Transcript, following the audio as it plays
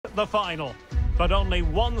the final. But only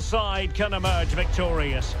one side can emerge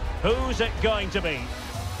victorious. Who's it going to be?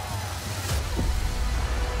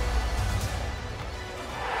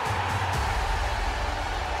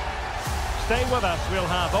 Stay with us, we'll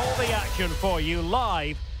have all the action for you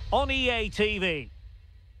live on EA TV.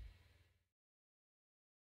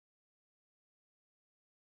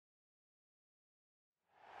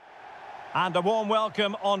 And a warm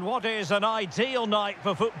welcome on what is an ideal night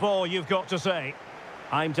for football, you've got to say.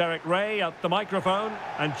 I'm Derek Ray at the microphone,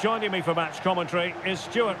 and joining me for match commentary is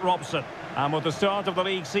Stuart Robson. And with the start of the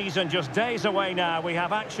league season just days away now, we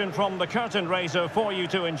have action from the curtain raiser for you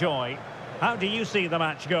to enjoy. How do you see the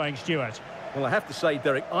match going, Stuart? Well, I have to say,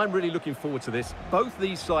 Derek, I'm really looking forward to this. Both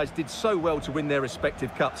these sides did so well to win their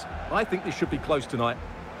respective cups. I think this should be close tonight.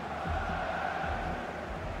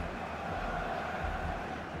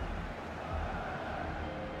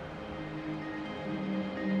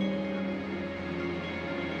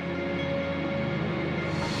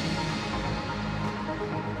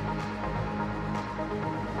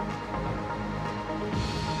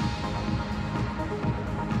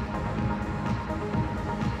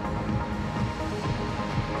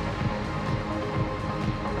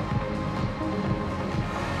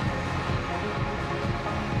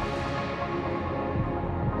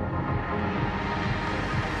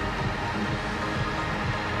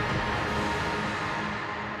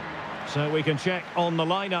 So we can check on the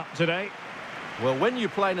lineup today. Well, when you're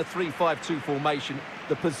playing a 3-5-2 formation,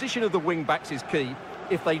 the position of the wing-backs is key.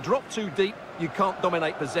 If they drop too deep, you can't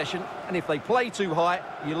dominate possession. And if they play too high,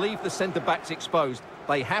 you leave the centre-backs exposed.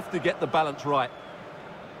 They have to get the balance right.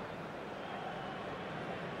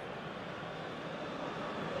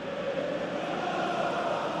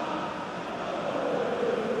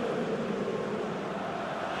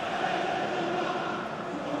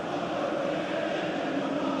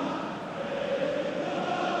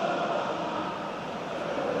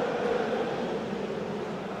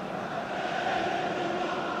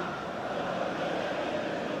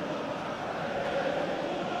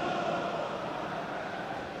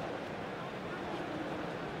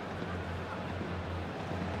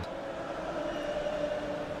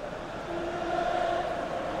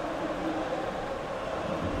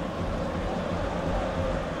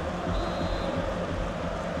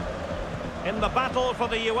 In the battle for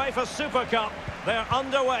the UEFA Super Cup, they're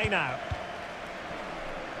underway now.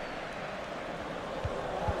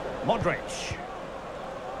 Modric.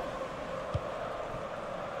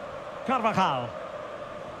 Carvajal.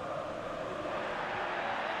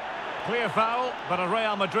 Clear foul, but a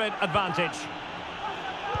Real Madrid advantage.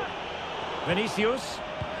 Vinicius.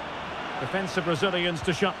 Defensive Brazilians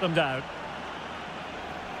to shut them down.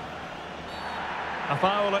 A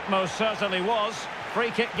foul it most certainly was.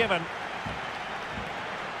 Free kick given.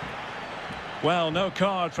 Well, no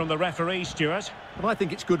card from the referee, Stuart. But I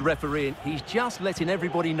think it's good refereeing. He's just letting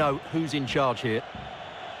everybody know who's in charge here.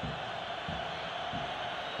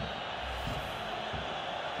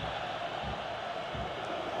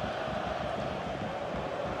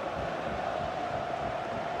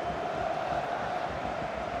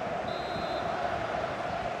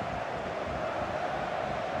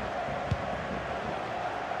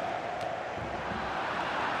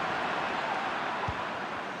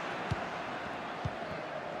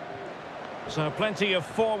 So plenty of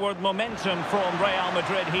forward momentum from Real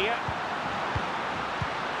Madrid here.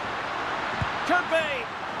 Could be!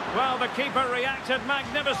 Well, the keeper reacted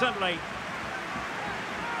magnificently.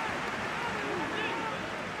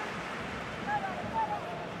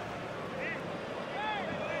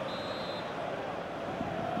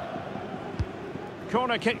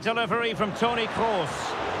 Corner kick delivery from Toni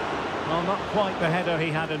Kroos. Well, not quite the header he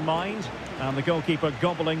had in mind, and the goalkeeper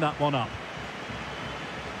gobbling that one up.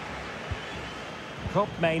 Cop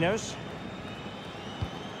Mainers.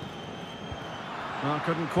 Well,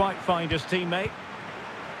 couldn't quite find his teammate.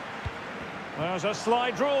 There's a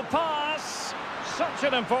slide rule pass. Such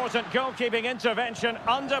an important goalkeeping intervention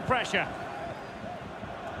under pressure.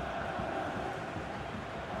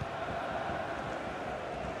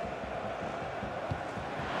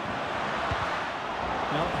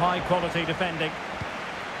 Well, high quality defending.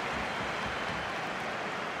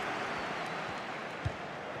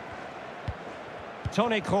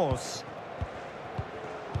 Toni Kroos.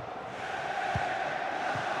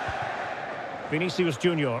 Vinicius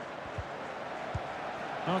Junior.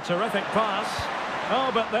 Oh, terrific pass. Oh,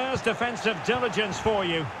 but there's defensive diligence for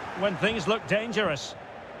you when things look dangerous.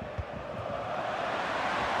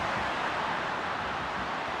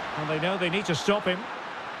 And they know they need to stop him.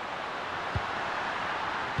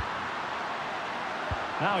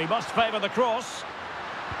 Now he must favour the cross.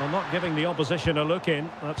 Well, not giving the opposition a look in.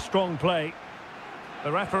 That's strong play.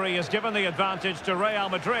 The referee has given the advantage to Real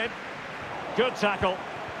Madrid. Good tackle.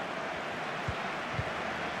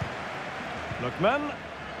 Lookman.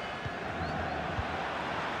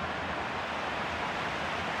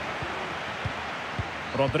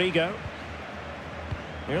 Rodrigo.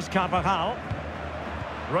 Here's Carvajal.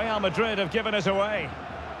 Real Madrid have given it away.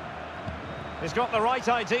 He's got the right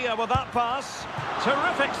idea with that pass.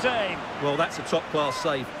 Terrific save. Well, that's a top-class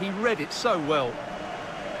save. He read it so well.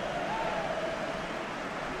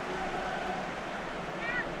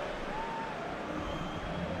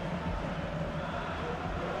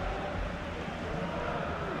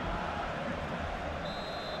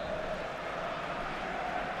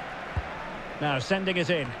 Now sending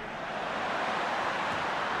it in.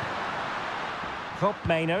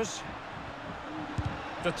 Mainers.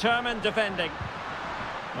 Determined defending.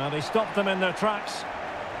 Well, they stopped them in their tracks.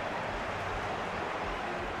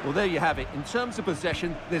 Well, there you have it. In terms of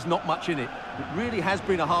possession, there's not much in it. It really has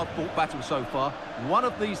been a hard-fought battle so far. One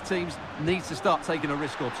of these teams needs to start taking a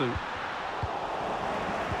risk or two.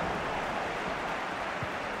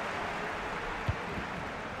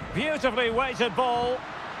 Beautifully weighted ball.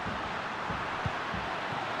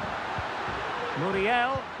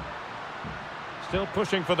 Muriel. Still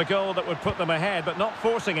pushing for the goal that would put them ahead, but not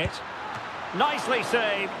forcing it. Nicely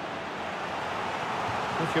saved.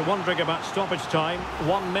 If you're wondering about stoppage time,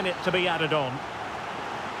 1 minute to be added on.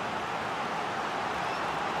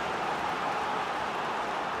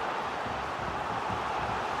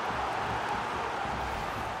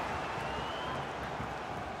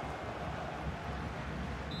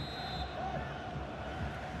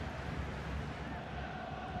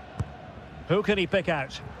 Who can he pick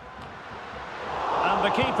out? And the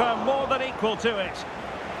keeper more than equal to it.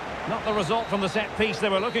 Not the result from the set piece they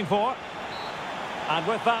were looking for. And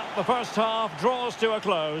with that, the first half draws to a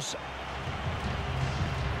close.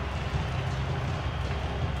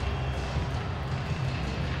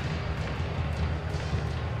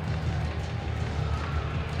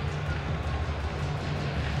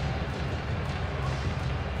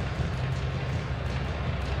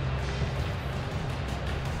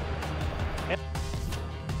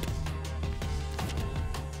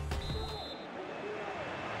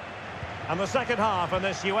 And the second half in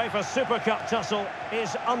this UEFA Super Cup tussle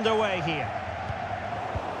is underway here.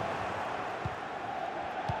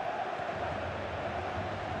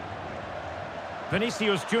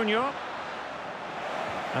 Vinicius Junior.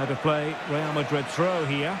 Out of play, Real Madrid throw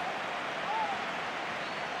here.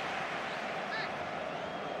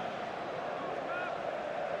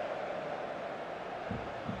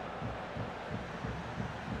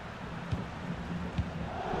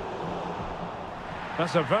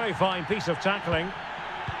 That's a very fine piece of tackling.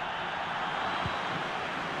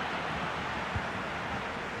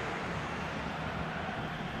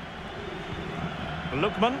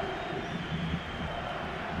 Lookman.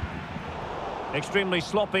 Extremely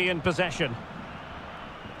sloppy in possession.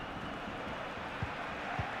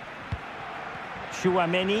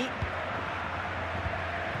 Tchouaméni.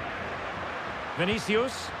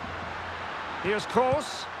 Vinicius. Here's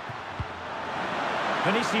Kroos.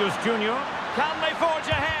 Vinicius Junior. Can they forge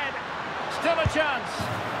ahead? Still a chance.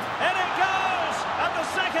 In it goes! At the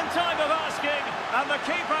second time of asking, and the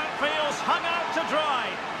keeper feels hung out to dry.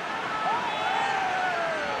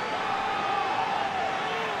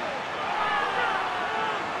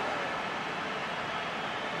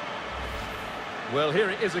 Well, here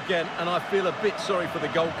it is again, and I feel a bit sorry for the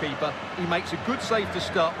goalkeeper. He makes a good save to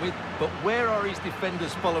start with, but where are his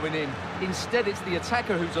defenders following in? Instead, it's the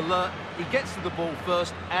attacker who's alert. He gets to the ball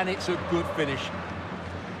first, and it's a good finish.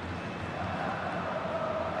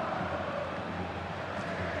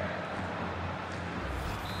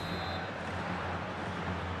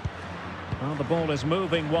 Well, the ball is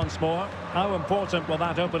moving once more. How important will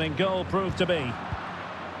that opening goal prove to be?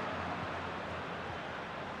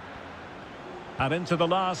 And into the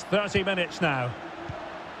last 30 minutes now.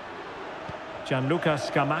 Gianluca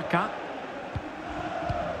Scamacca.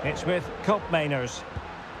 It's with Mainers.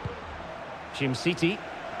 Jim City.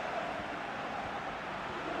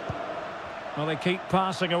 Well, they keep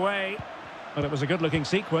passing away. Well, it was a good-looking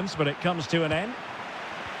sequence, but it comes to an end.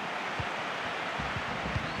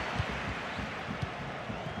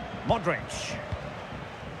 Modric.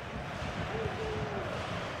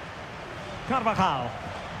 Carvajal.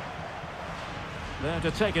 There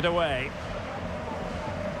to take it away.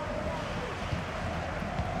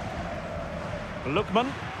 Lookman.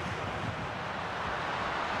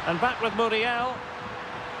 And back with Muriel.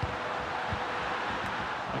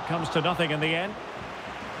 It comes to nothing in the end.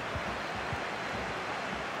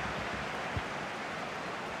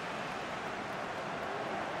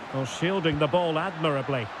 Well, shielding the ball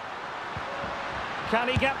admirably. Can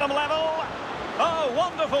he get them level? Oh,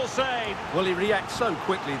 wonderful save. Well, he reacts so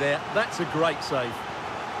quickly there. That's a great save.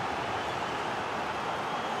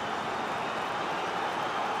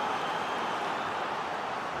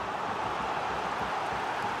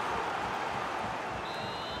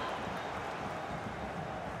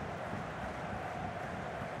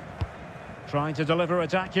 Trying to deliver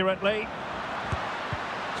it accurately.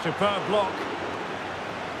 Superb block.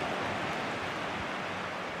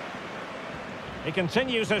 He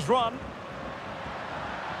continues his run.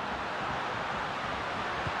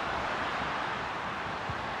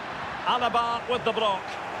 Alaba with the block.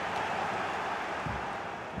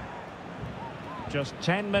 Just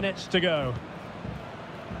 10 minutes to go.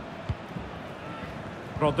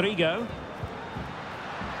 Rodrigo.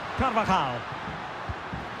 Carvajal.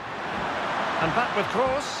 And back with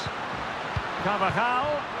Kroos.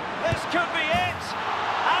 Carvajal. This could be it.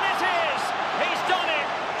 And it is. He's done it.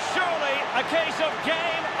 Surely a case of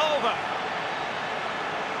game over.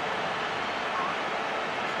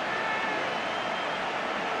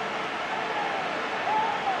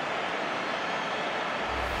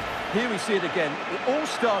 Here we see it again. It all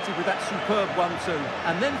started with that superb 1-2,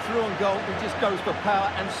 and then through on goal, he just goes for power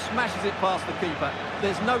and smashes it past the keeper.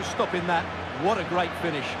 There's no stopping that. What a great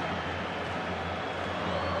finish.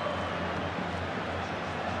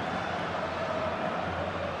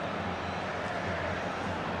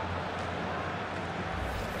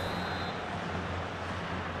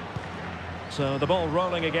 So the ball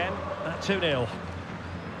rolling again at 2-0.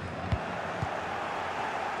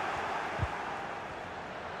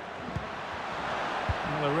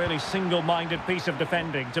 A really single-minded piece of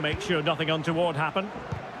defending to make sure nothing untoward happened.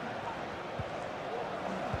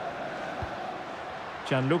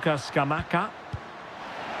 Gianluca Scamacca.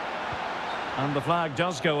 And the flag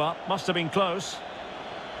does go up. Must have been close.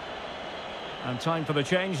 And time for the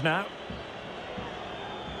change now.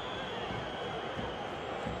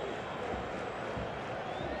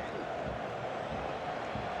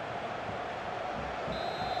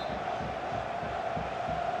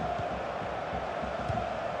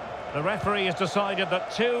 The referee has decided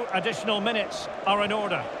that 2 additional minutes are in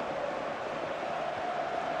order.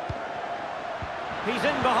 He's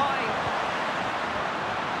in behind.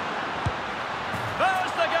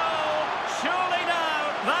 There's the goal. Surely now,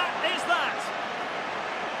 that is that.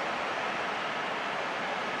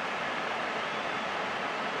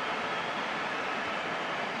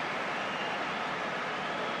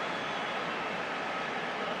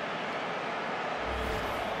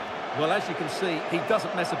 Well, as you can see, he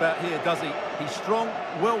doesn't mess about here, does he? He's strong,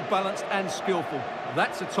 well-balanced and skillful.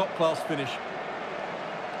 That's a top-class finish.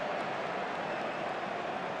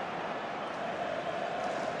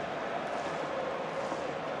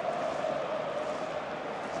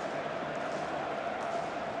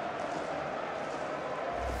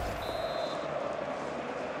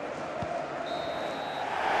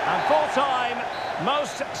 And full time,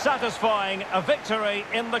 most satisfying, a victory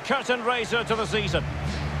in the curtain raiser to the season.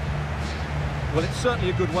 Well, it's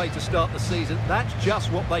certainly a good way to start the season. That's just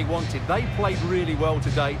what they wanted. They played really well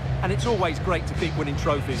today, and it's always great to keep winning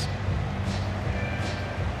trophies.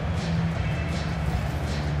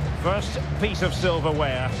 First piece of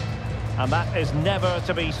silverware, and that is never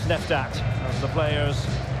to be sniffed at, as the players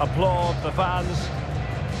applaud the fans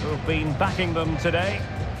who've been backing them today.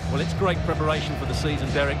 Well, it's great preparation for the season,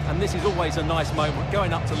 Derek, and this is always a nice moment,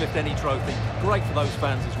 going up to lift any trophy. Great for those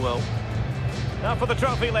fans as well. Now for the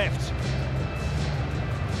trophy lift.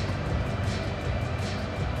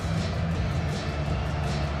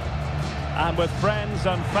 And with friends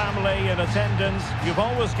and family in attendance, you've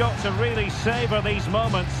always got to really savour these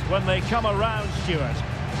moments when they come around, Stuart.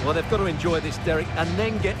 Well, they've got to enjoy this, Derek, and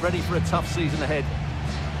then get ready for a tough season ahead.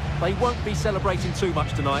 They won't be celebrating too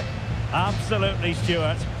much tonight. Absolutely,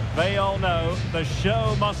 Stuart. They all know the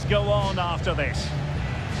show must go on after this.